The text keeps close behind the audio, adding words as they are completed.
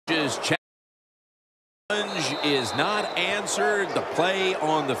his challenge is not answered. The play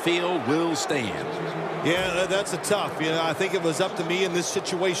on the field will stand. Yeah, that's a tough. I think if it was up to me in this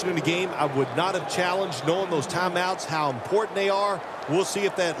situation in the game, I would not have challenged, knowing those timeouts, how important they are. We'll see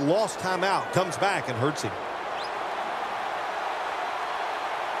if that lost timeout comes back and hurts him.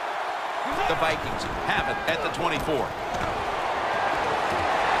 The Vikings have it at the 24.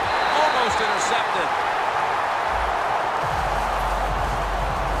 Almost intercepted.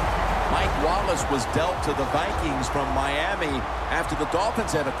 Mike Wallace was dealt to the Vikings from Miami after the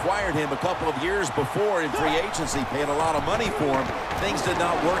Dolphins had acquired him a couple of years before in free agency, paying a lot of money for him. Things did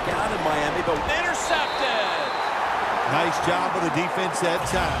not work out in Miami, but intercepted. Nice job of the defense that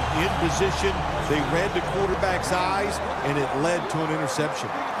time. In position, they read the quarterback's eyes, and it led to an interception.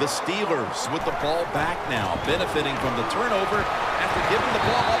 The Steelers with the ball back now, benefiting from the turnover after giving the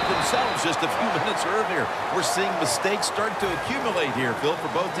ball up themselves just a few minutes earlier. We're seeing mistakes start to accumulate here, Phil, for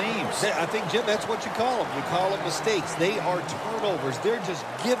both teams. I think, Jim, that's what you call them. You call them mistakes. They are turnovers. They're just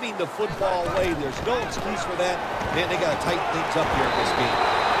giving the football away. There's no excuse for that. Man, they got to tighten things up here in this game.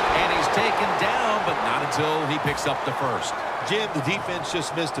 And he's taken down, but not until he picks up the first. Jim, the defense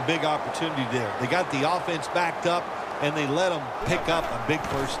just missed a big opportunity there. They got the offense backed up, and they let them pick up a big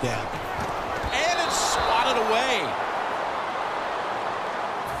first down. And it's swatted away.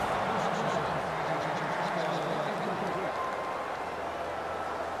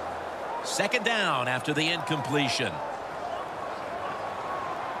 Second down after the incompletion.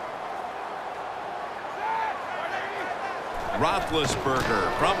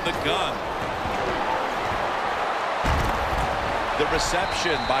 Roethlisberger from the gun. The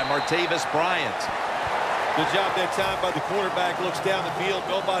reception by Martavis Bryant. Good job that time by the quarterback. Looks down the field,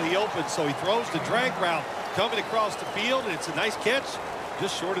 nobody open, so he throws the drag route coming across the field, and it's a nice catch,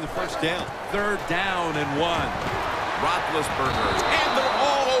 just short of the first down. Third down and 1. Roethlisberger, and they're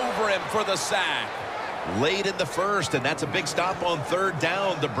all over him for the sack. Late in the first, and that's a big stop on third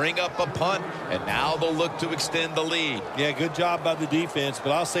down to bring up a punt, and now they'll look to extend the lead. Yeah, good job by the defense,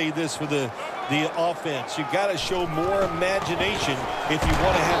 but I'll say this for the offense. You've got to show more imagination if you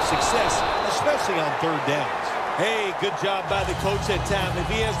want to have success, especially on third downs. Hey, good job by the coach that time. If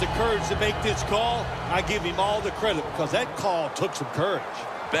he has the courage to make this call, I give him all the credit because that call took some courage.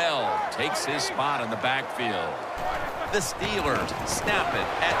 Bell takes his spot in the backfield. The Steelers snap it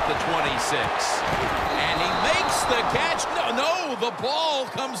at the 26. And he makes the catch. No, the ball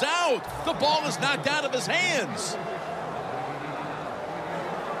comes out. The ball is knocked out of his hands.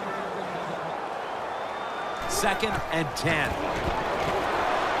 Second and 10.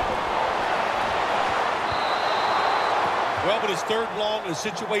 Well, but it's third and long in a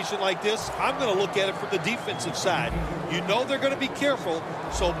situation like this. I'm going to look at it from the defensive side. You know they're going to be careful,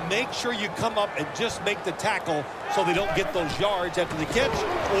 so make sure you come up and just make the tackle so they don't get those yards after the catch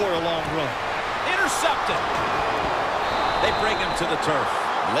or a long run. Intercepted. They bring him to the turf.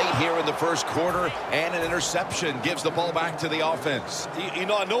 Late here in the first quarter, and an interception gives the ball back to the offense. You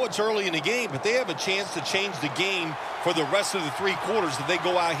know, I know it's early in the game, but they have a chance to change the game for the rest of the 3 quarters if they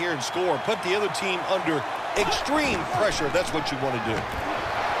go out here and score. Put the other team under extreme pressure. That's what you want to do.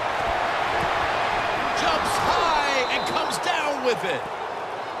 Jumps high and comes down with it.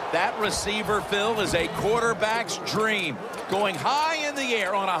 That receiver, Phil, is a quarterback's dream. Going high in the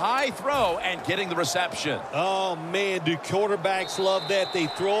air on a high throw and getting the reception. Oh, man, do quarterbacks love that? They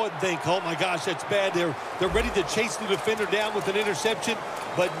throw it and think, oh, my gosh, that's bad. They're ready to chase the defender down with an interception.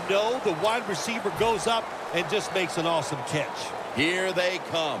 But no, the wide receiver goes up and just makes an awesome catch. Here they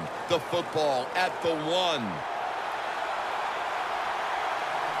come. The football at the 1.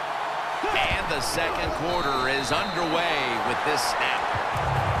 And the second quarter is underway with this snap.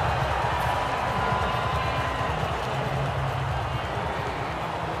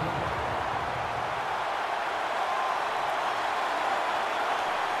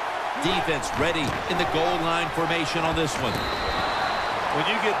 Defense ready in the goal line formation on this one. When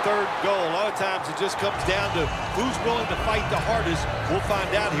you get third goal, a lot of times it just comes down to who's willing to fight the hardest. We'll find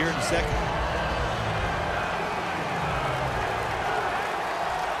out here in a second.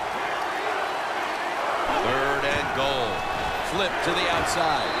 Third and goal. Flip to the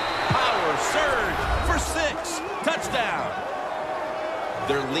outside. Power surge for 6. Touchdown.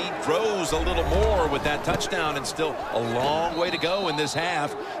 Their lead grows a little more with that touchdown, and still a long way to go in this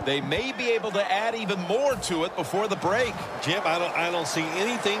half. They may be able to add even more to it before the break. Jim, I don't see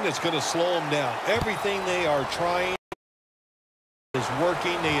anything that's going to slow them down. Everything they are trying is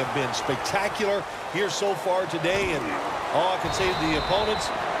working. They have been spectacular here so far today, and all I can say to the opponents,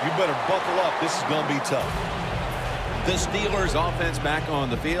 you better buckle up. This is going to be tough. The Steelers offense back on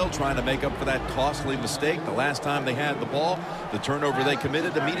the field trying to make up for that costly mistake. The last time they had the ball, the turnover they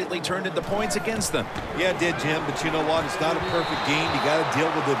committed immediately turned into points against them. Yeah, it did, Jim, but you know what? It's not a perfect game. You got to deal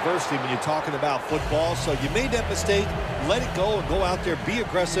with adversity when you're talking about football. So you made that mistake, let it go, and go out there, be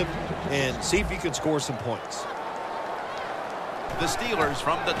aggressive, and see if you can score some points. The Steelers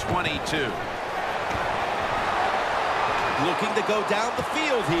from the 22. Looking to go down the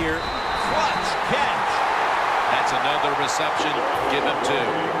field here. Clutch catch. That's another reception. Give him 2.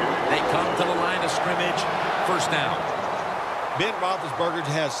 They come to the line of scrimmage. First down. Ben Roethlisberger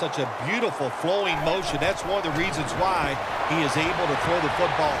has such a beautiful flowing motion. That's one of the reasons why he is able to throw the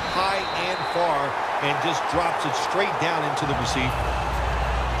football high and far and just drops it straight down into the receiver.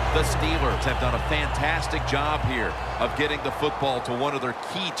 The Steelers have done a fantastic job here of getting the football to one of their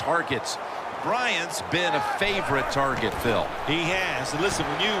key targets. Bryant's been a favorite target, Phil. He has. And listen,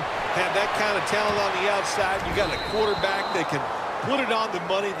 when you have that kind of talent on the outside, you got a quarterback that can put it on the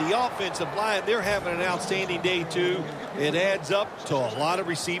money. The offensive line, they're having an outstanding day, too. It adds up to a lot of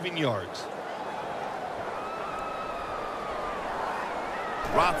receiving yards.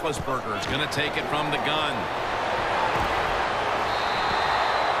 Roethlisberger's going to take it from the gun.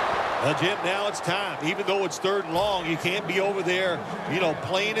 Well, Jim, now it's time. Even though it's 3rd and long, you can't be over there,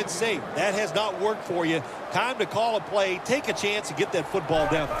 playing it safe. That has not worked for you. Time to call a play, take a chance, and get that football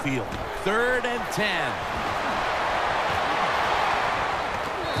down the field. 3rd and 10.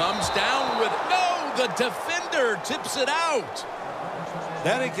 Comes down with, no, the defender tips it out.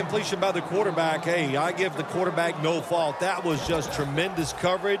 That incompletion by the quarterback, hey, I give the quarterback no fault. That was just tremendous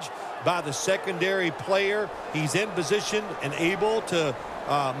coverage by the secondary player. He's in position and able to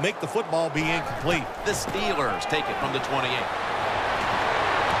make the football be incomplete. The Steelers take it from the 28.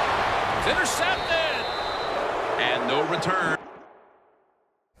 It's intercepted. And no return.